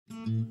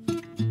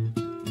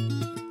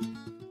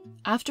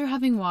After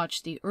having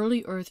watched the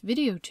early Earth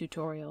video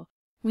tutorial,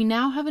 we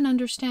now have an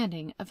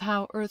understanding of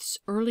how Earth's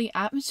early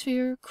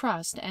atmosphere,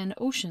 crust, and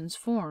oceans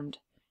formed.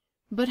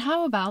 But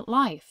how about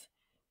life?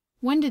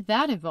 When did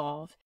that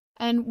evolve,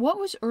 and what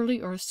was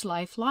early Earth's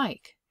life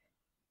like?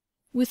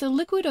 With a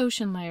liquid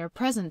ocean layer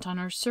present on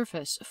Earth's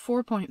surface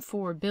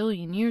 4.4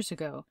 billion years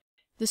ago,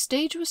 the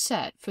stage was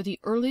set for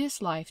the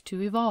earliest life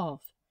to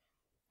evolve.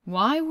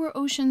 Why were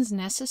oceans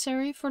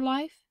necessary for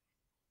life?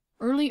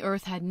 Early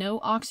Earth had no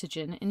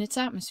oxygen in its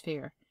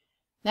atmosphere.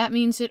 That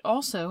means it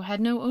also had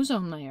no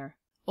ozone layer.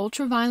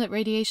 Ultraviolet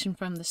radiation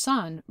from the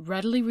sun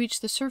readily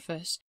reached the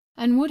surface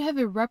and would have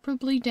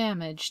irreparably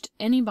damaged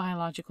any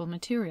biological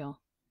material.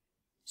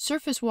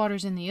 Surface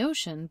waters in the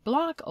ocean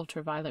block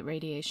ultraviolet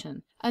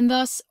radiation, and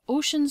thus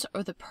oceans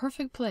are the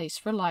perfect place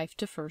for life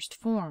to first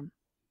form.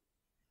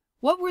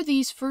 What were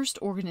these first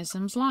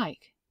organisms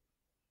like?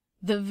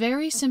 The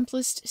very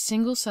simplest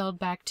single-celled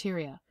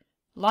bacteria,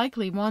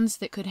 likely ones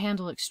that could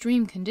handle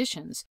extreme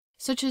conditions,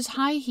 such as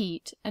high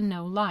heat and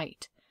no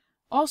light,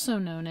 also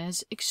known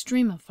as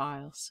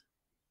extremophiles.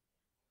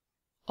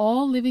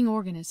 All living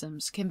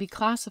organisms can be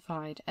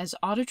classified as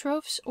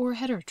autotrophs or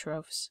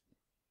heterotrophs.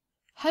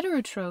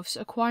 Heterotrophs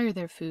acquire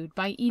their food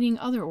by eating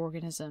other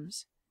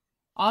organisms.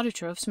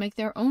 Autotrophs make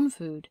their own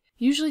food,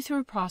 usually through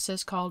a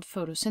process called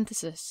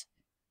photosynthesis.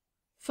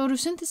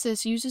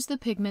 Photosynthesis uses the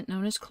pigment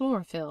known as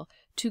chlorophyll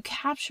to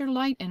capture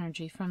light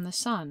energy from the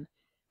sun,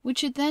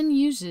 which it then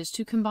uses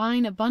to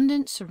combine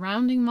abundant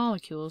surrounding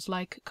molecules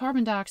like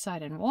carbon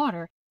dioxide and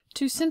water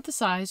to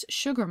synthesize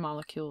sugar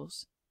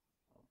molecules.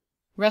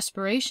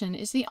 Respiration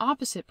is the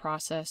opposite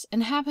process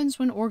and happens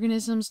when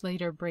organisms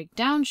later break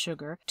down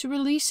sugar to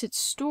release its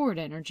stored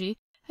energy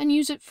and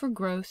use it for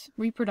growth,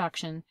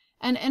 reproduction,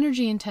 and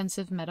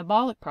energy-intensive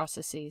metabolic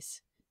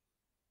processes.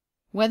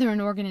 Whether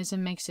an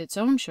organism makes its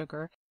own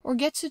sugar or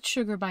gets its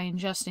sugar by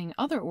ingesting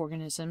other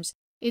organisms,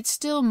 it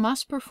still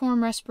must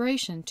perform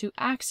respiration to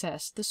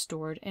access the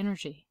stored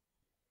energy.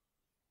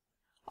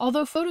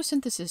 Although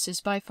photosynthesis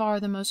is by far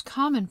the most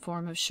common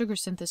form of sugar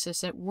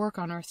synthesis at work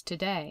on Earth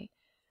today,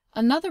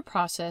 another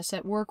process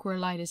at work where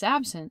light is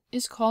absent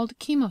is called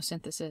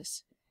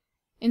chemosynthesis.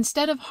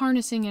 Instead of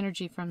harnessing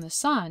energy from the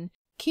sun,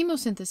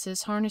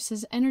 chemosynthesis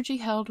harnesses energy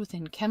held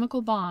within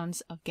chemical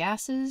bonds of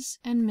gases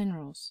and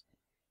minerals.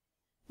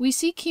 We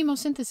see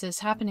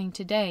chemosynthesis happening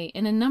today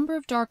in a number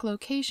of dark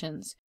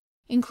locations,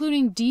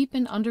 including deep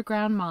and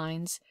underground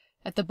mines,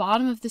 at the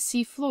bottom of the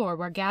sea floor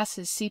where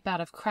gases seep out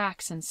of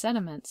cracks and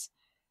sediments,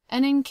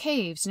 and in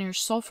caves near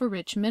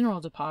sulfur-rich mineral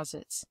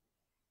deposits.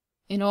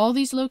 In all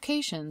these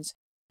locations,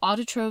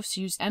 autotrophs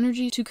use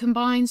energy to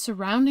combine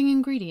surrounding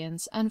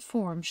ingredients and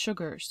form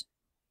sugars.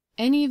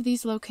 Any of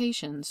these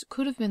locations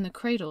could have been the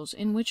cradles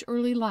in which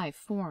early life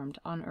formed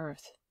on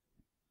Earth.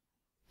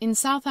 In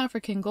South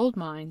African gold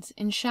mines,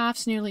 in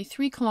shafts nearly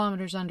 3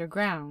 kilometers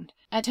underground,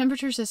 at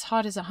temperatures as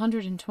hot as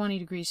 120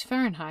 degrees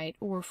Fahrenheit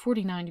or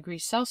 49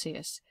 degrees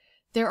Celsius,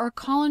 there are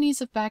colonies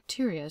of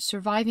bacteria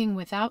surviving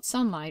without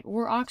sunlight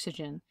or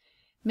oxygen,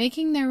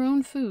 making their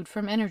own food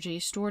from energy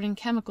stored in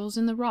chemicals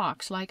in the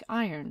rocks like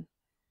iron.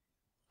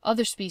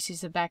 Other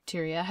species of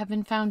bacteria have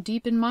been found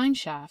deep in mine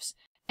shafts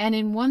and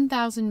in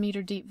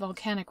 1,000-meter-deep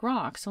volcanic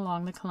rocks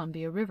along the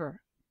Columbia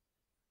River.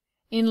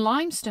 In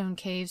limestone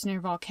caves near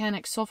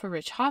volcanic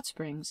sulfur-rich hot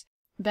springs,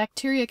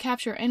 bacteria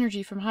capture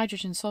energy from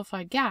hydrogen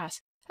sulfide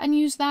gas and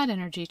use that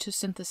energy to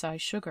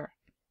synthesize sugar.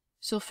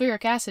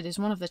 Sulfuric acid is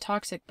one of the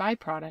toxic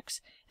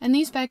byproducts, and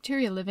these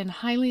bacteria live in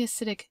highly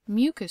acidic,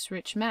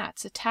 mucus-rich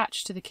mats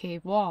attached to the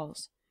cave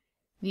walls.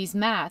 These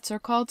mats are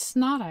called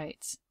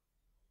snottites.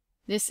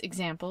 This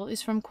example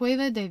is from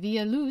Cueva de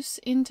Villaluz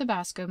in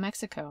Tabasco,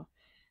 Mexico.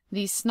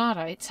 These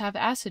snottites have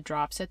acid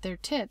drops at their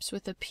tips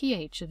with a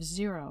pH of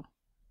 0.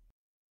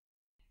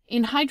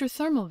 In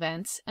hydrothermal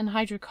vents and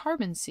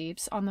hydrocarbon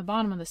seeps on the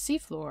bottom of the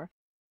seafloor,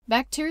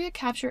 bacteria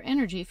capture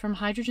energy from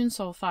hydrogen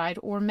sulfide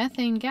or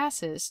methane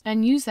gases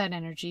and use that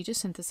energy to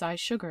synthesize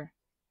sugar.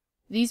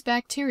 These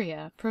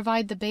bacteria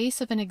provide the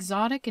base of an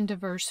exotic and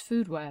diverse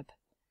food web.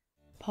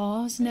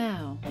 Pause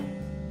now.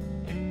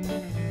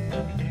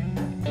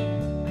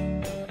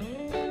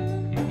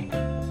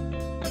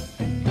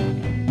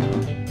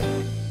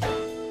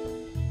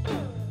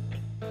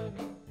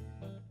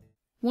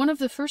 One of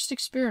the first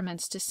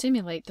experiments to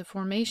simulate the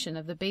formation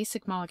of the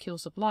basic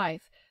molecules of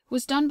life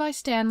was done by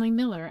Stanley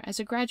Miller as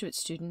a graduate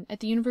student at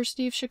the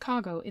University of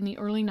Chicago in the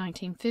early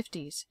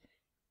 1950s.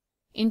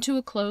 Into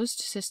a closed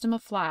system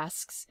of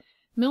flasks,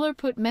 Miller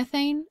put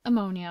methane,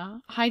 ammonia,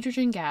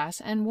 hydrogen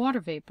gas, and water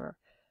vapor,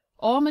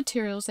 all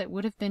materials that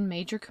would have been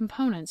major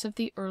components of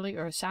the early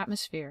Earth's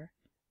atmosphere.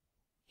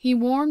 He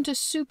warmed a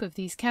soup of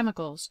these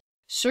chemicals,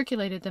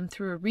 circulated them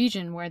through a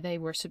region where they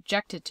were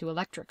subjected to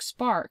electric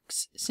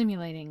sparks,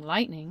 simulating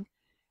lightning,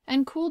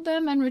 and cooled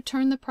them and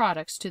returned the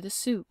products to the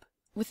soup.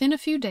 Within a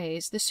few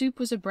days, the soup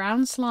was a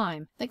brown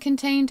slime that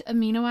contained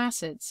amino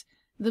acids,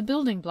 the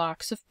building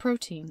blocks of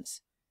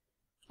proteins.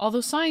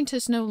 Although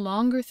scientists no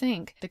longer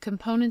think the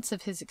components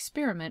of his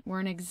experiment were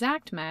an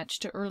exact match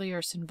to early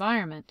Earth's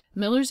environment,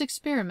 Miller's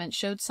experiment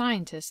showed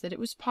scientists that it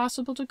was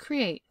possible to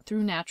create,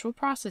 through natural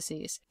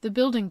processes, the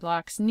building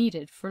blocks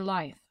needed for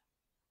life.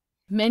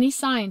 Many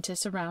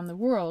scientists around the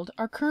world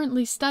are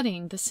currently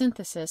studying the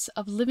synthesis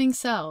of living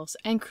cells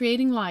and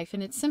creating life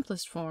in its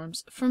simplest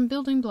forms from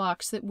building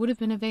blocks that would have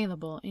been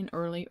available in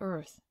early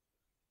Earth.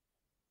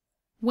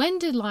 When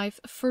did life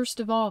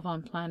first evolve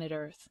on planet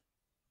Earth?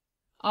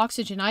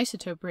 Oxygen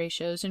isotope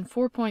ratios in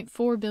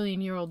 4.4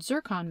 billion-year-old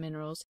zircon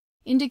minerals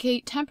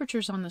indicate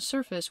temperatures on the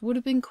surface would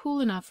have been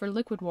cool enough for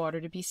liquid water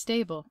to be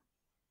stable.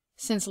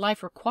 Since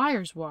life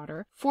requires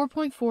water,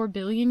 4.4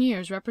 billion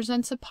years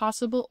represents a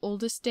possible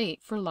oldest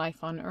date for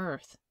life on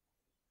Earth.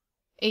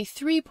 A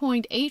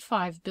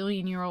 3.85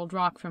 billion-year-old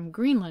rock from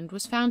Greenland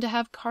was found to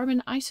have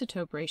carbon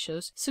isotope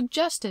ratios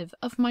suggestive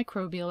of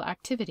microbial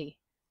activity.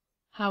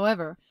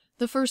 However,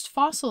 the first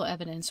fossil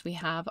evidence we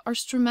have are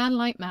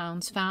stromatolite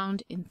mounds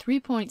found in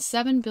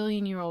 3.7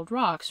 billion-year-old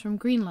rocks from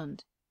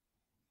Greenland.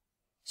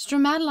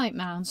 Stromatolite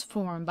mounds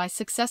form by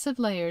successive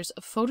layers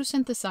of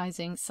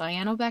photosynthesizing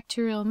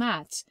cyanobacterial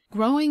mats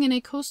growing in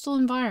a coastal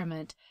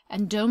environment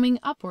and doming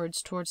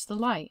upwards towards the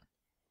light.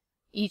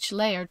 Each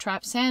layer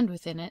traps sand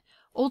within it,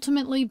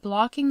 ultimately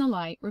blocking the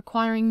light,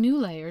 requiring new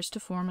layers to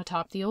form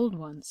atop the old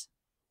ones.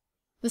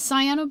 The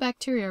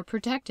cyanobacteria are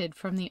protected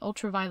from the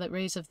ultraviolet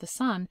rays of the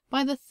sun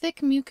by the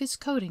thick mucus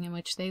coating in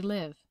which they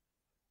live.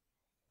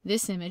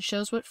 This image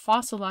shows what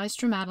fossilized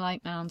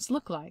stromatolite mounds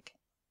look like.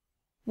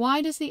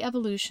 Why does the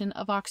evolution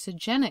of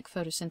oxygenic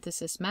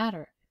photosynthesis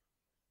matter?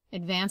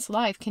 Advanced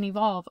life can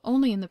evolve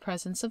only in the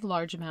presence of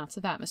large amounts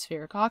of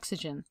atmospheric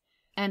oxygen,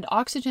 and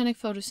oxygenic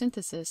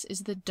photosynthesis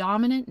is the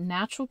dominant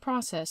natural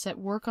process at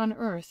work on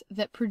Earth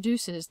that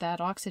produces that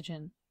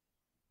oxygen.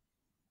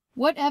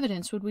 What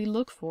evidence would we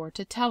look for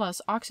to tell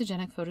us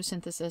oxygenic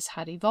photosynthesis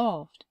had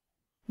evolved?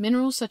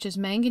 Minerals such as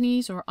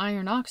manganese or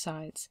iron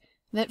oxides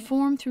that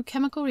form through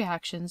chemical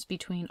reactions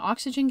between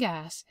oxygen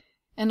gas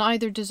and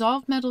either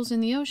dissolved metals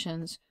in the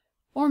oceans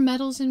or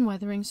metals in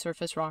weathering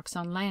surface rocks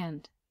on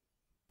land.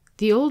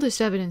 The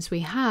oldest evidence we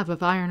have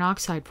of iron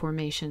oxide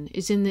formation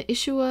is in the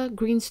Ishua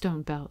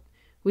Greenstone Belt,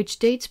 which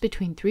dates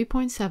between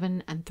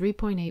 3.7 and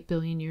 3.8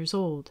 billion years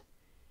old.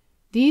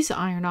 These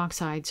iron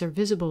oxides are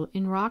visible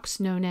in rocks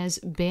known as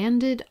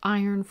banded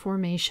iron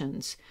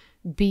formations,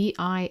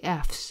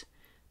 BIFs,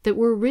 that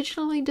were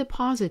originally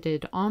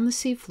deposited on the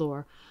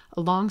seafloor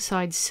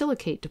alongside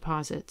silicate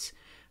deposits,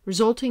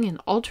 resulting in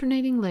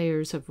alternating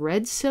layers of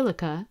red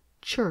silica,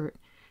 chert,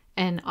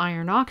 and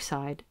iron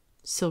oxide,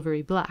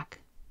 silvery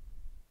black.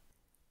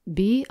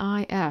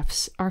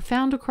 BIFs are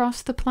found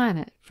across the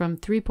planet from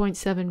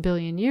 3.7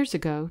 billion years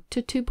ago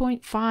to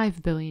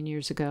 2.5 billion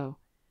years ago.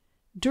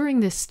 During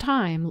this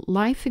time,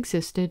 life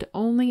existed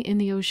only in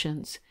the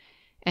oceans,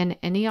 and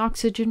any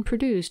oxygen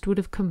produced would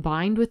have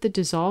combined with the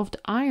dissolved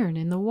iron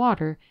in the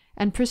water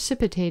and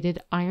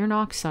precipitated iron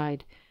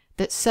oxide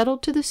that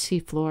settled to the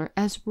seafloor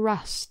as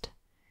rust.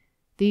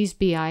 These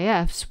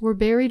BIFs were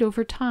buried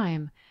over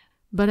time,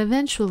 but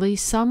eventually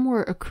some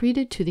were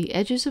accreted to the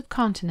edges of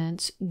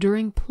continents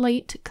during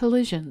plate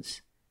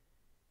collisions.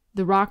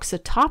 The rocks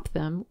atop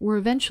them were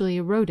eventually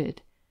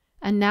eroded,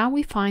 and now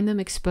we find them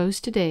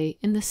exposed today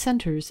in the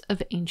centers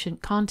of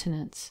ancient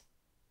continents.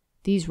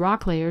 These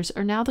rock layers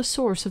are now the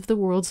source of the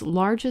world's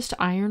largest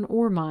iron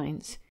ore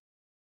mines.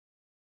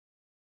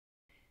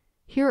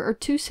 Here are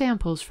two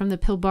samples from the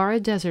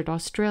Pilbara Desert,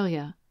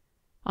 Australia.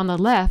 On the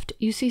left,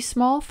 you see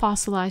small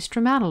fossilized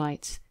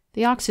stromatolites,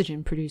 the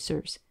oxygen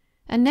producers,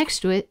 and next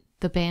to it,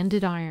 the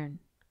banded iron.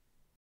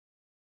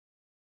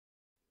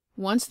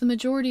 Once the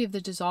majority of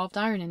the dissolved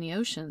iron in the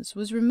oceans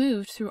was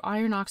removed through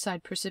iron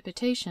oxide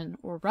precipitation,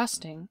 or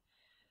rusting,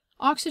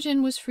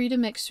 oxygen was free to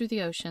mix through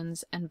the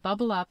oceans and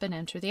bubble up and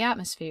enter the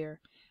atmosphere,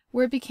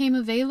 where it became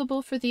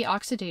available for the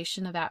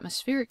oxidation of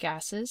atmospheric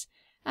gases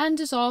and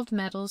dissolved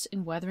metals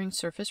in weathering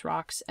surface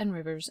rocks and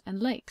rivers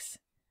and lakes.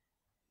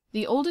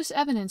 The oldest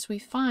evidence we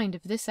find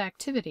of this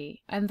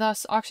activity, and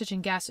thus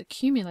oxygen gas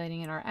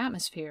accumulating in our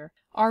atmosphere,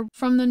 are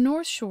from the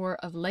north shore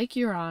of Lake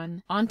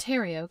Huron,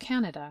 Ontario,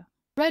 Canada.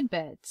 Red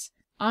beds,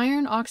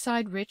 iron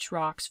oxide-rich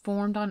rocks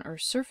formed on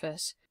Earth's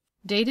surface,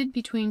 dated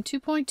between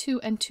 2.2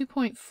 and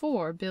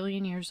 2.4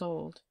 billion years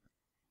old.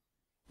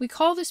 We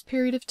call this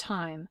period of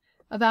time,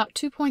 about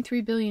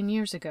 2.3 billion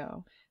years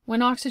ago,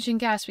 when oxygen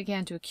gas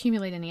began to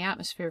accumulate in the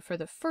atmosphere for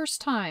the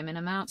first time in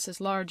amounts as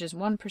large as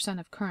 1%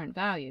 of current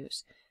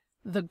values,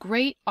 the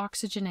Great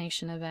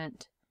Oxygenation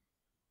Event.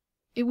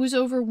 It was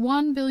over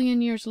 1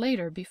 billion years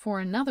later before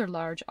another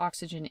large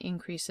oxygen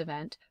increase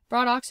event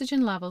brought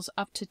oxygen levels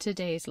up to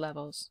today's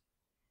levels.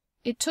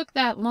 It took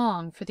that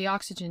long for the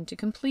oxygen to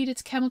complete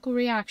its chemical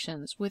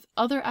reactions with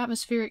other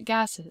atmospheric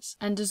gases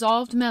and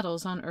dissolved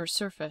metals on Earth's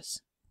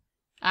surface.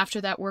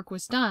 After that work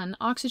was done,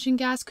 oxygen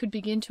gas could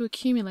begin to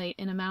accumulate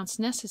in amounts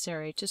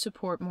necessary to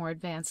support more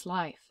advanced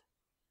life.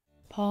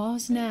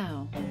 Pause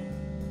now.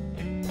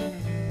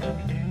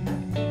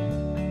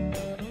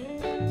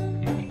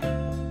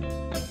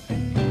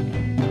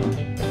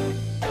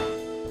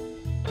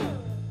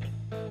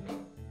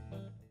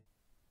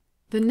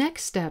 The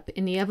next step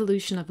in the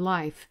evolution of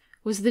life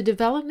was the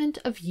development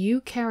of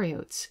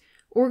eukaryotes,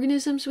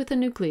 organisms with a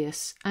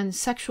nucleus, and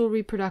sexual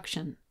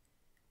reproduction.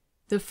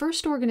 The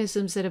first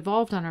organisms that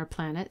evolved on our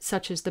planet,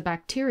 such as the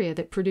bacteria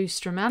that produce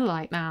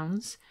stromatolite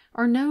mounds,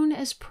 are known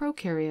as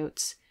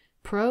prokaryotes.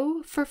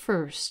 Pro for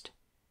first.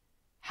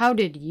 How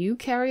did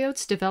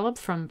eukaryotes develop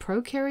from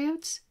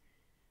prokaryotes?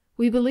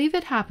 We believe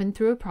it happened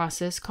through a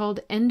process called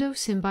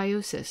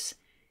endosymbiosis,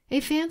 a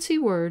fancy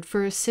word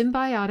for a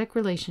symbiotic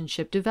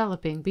relationship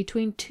developing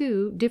between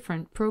two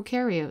different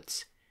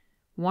prokaryotes,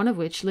 one of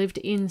which lived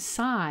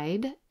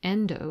inside,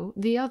 endo,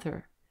 the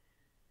other.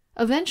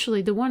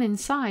 Eventually, the one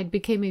inside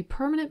became a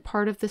permanent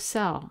part of the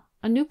cell,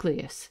 a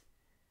nucleus.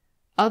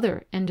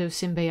 Other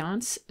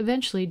endosymbionts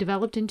eventually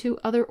developed into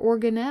other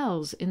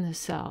organelles in the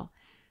cell,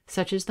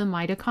 such as the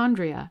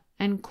mitochondria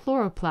and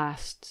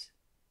chloroplasts.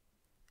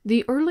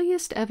 The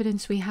earliest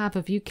evidence we have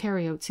of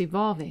eukaryotes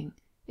evolving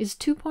is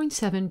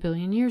 2.7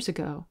 billion years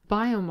ago,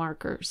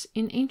 biomarkers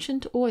in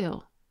ancient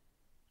oil.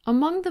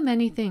 Among the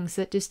many things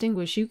that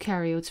distinguish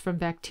eukaryotes from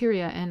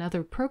bacteria and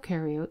other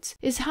prokaryotes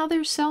is how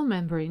their cell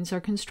membranes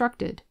are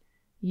constructed.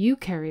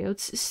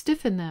 Eukaryotes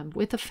stiffen them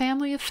with a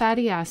family of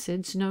fatty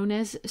acids known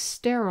as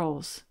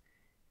sterols.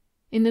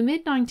 In the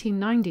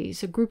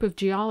mid-1990s, a group of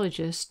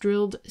geologists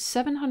drilled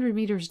 700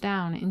 meters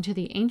down into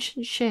the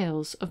ancient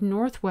shales of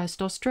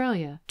northwest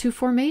Australia to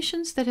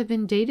formations that have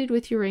been dated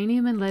with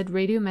uranium and lead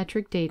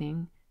radiometric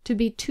dating to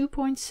be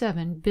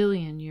 2.7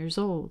 billion years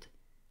old.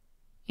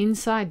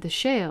 Inside the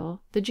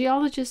shale, the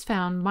geologists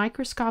found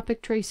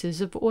microscopic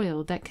traces of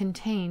oil that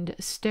contained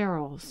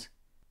sterols.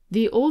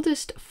 The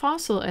oldest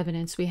fossil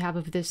evidence we have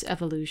of this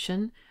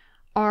evolution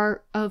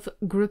are of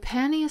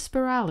Grippania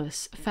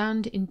spiralis,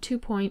 found in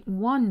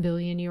 2.1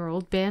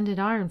 billion-year-old banded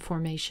iron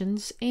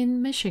formations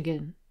in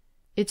Michigan.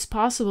 It's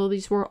possible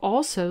these were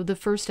also the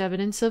first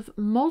evidence of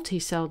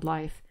multicelled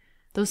life,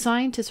 though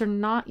scientists are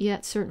not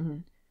yet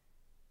certain.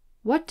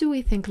 What do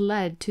we think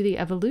led to the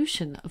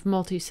evolution of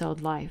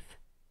multicelled life?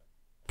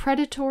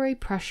 Predatory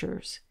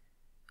pressures.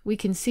 We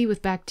can see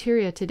with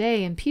bacteria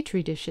today in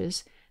petri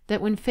dishes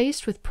that when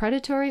faced with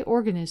predatory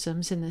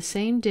organisms in the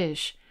same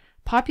dish,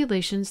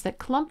 populations that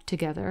clump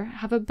together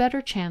have a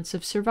better chance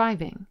of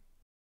surviving.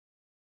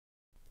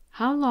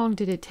 How long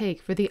did it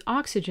take for the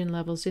oxygen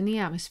levels in the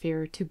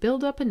atmosphere to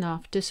build up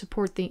enough to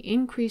support the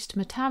increased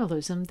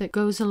metabolism that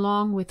goes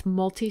along with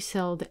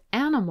multicelled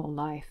animal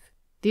life?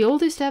 The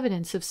oldest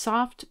evidence of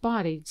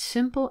soft-bodied,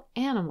 simple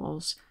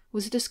animals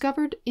was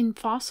discovered in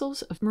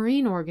fossils of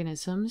marine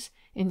organisms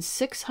in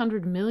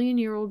 600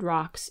 million-year-old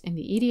rocks in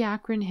the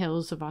Ediacaran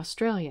Hills of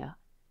Australia.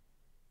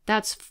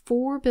 That's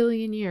 4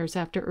 billion years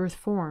after Earth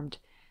formed,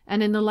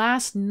 and in the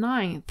last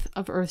ninth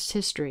of Earth's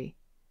history.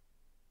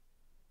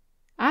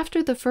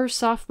 After the first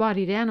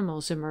soft-bodied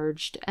animals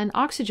emerged and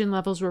oxygen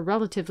levels were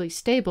relatively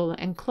stable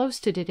and close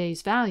to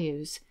today's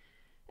values,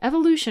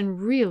 evolution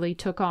really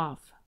took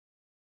off.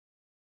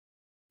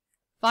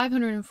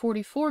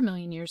 544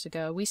 million years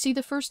ago, we see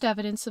the first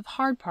evidence of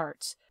hard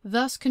parts,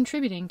 thus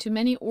contributing to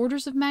many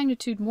orders of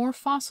magnitude more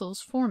fossils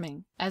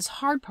forming, as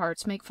hard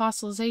parts make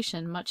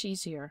fossilization much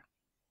easier.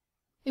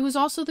 It was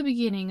also the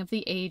beginning of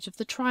the age of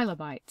the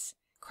trilobites,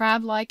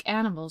 crab-like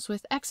animals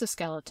with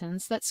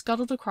exoskeletons that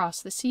scuttled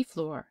across the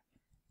seafloor.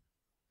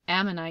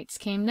 Ammonites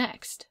came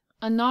next,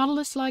 a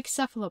nautilus-like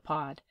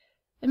cephalopod.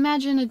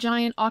 Imagine a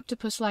giant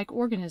octopus-like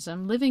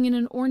organism living in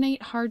an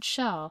ornate hard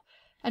shell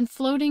and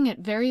floating at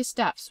various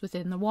depths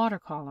within the water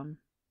column.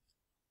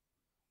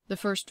 The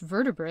first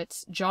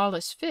vertebrates,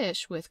 jawless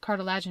fish with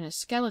cartilaginous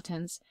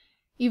skeletons,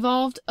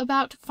 evolved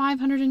about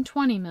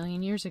 520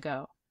 million years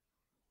ago.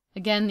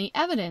 Again, the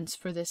evidence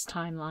for this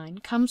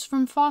timeline comes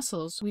from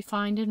fossils we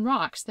find in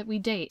rocks that we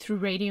date through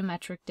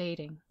radiometric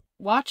dating.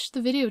 Watch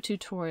the video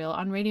tutorial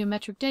on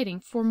radiometric dating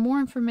for more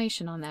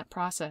information on that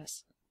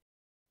process.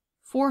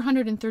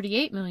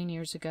 438 million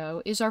years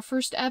ago is our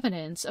first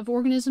evidence of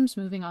organisms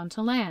moving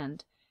onto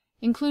land,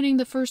 including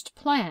the first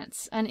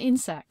plants and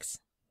insects.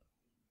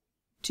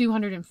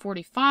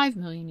 245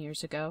 million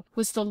years ago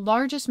was the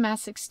largest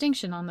mass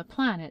extinction on the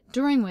planet,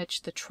 during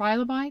which the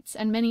trilobites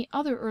and many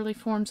other early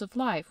forms of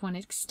life went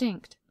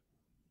extinct.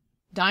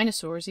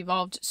 Dinosaurs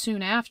evolved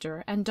soon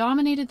after and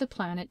dominated the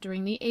planet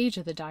during the age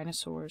of the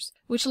dinosaurs,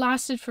 which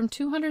lasted from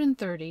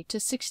 230 to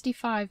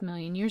 65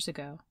 million years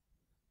ago.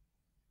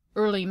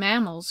 Early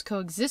mammals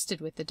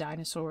coexisted with the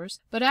dinosaurs,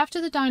 but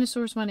after the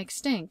dinosaurs went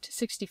extinct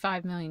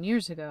 65 million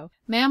years ago,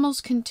 mammals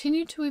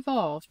continued to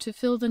evolve to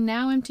fill the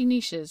now empty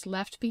niches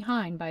left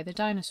behind by the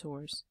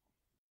dinosaurs.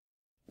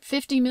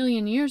 50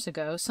 million years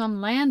ago, some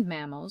land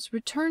mammals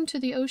returned to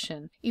the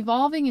ocean,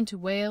 evolving into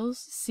whales,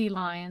 sea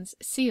lions,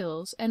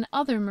 seals, and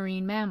other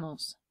marine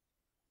mammals.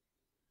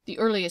 The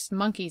earliest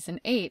monkeys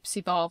and apes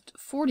evolved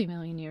 40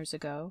 million years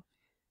ago,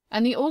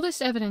 and the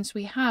oldest evidence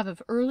we have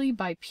of early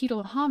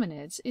bipedal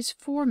hominids is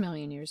 4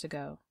 million years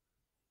ago.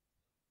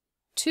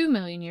 2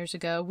 million years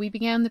ago, we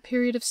began the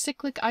period of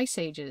cyclic ice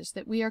ages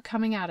that we are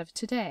coming out of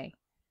today.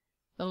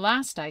 The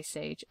last ice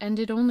age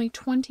ended only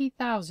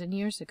 20,000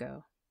 years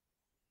ago.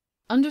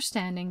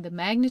 Understanding the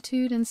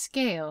magnitude and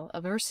scale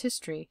of Earth's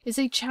history is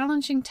a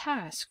challenging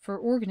task for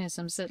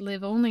organisms that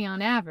live only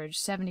on average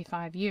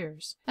 75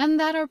 years, and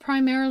that are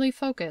primarily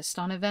focused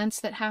on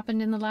events that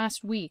happened in the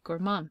last week or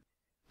month.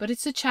 But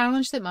it's a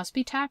challenge that must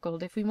be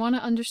tackled if we want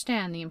to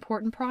understand the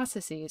important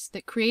processes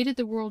that created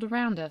the world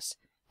around us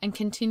and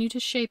continue to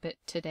shape it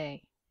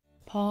today.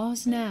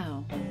 Pause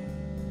now.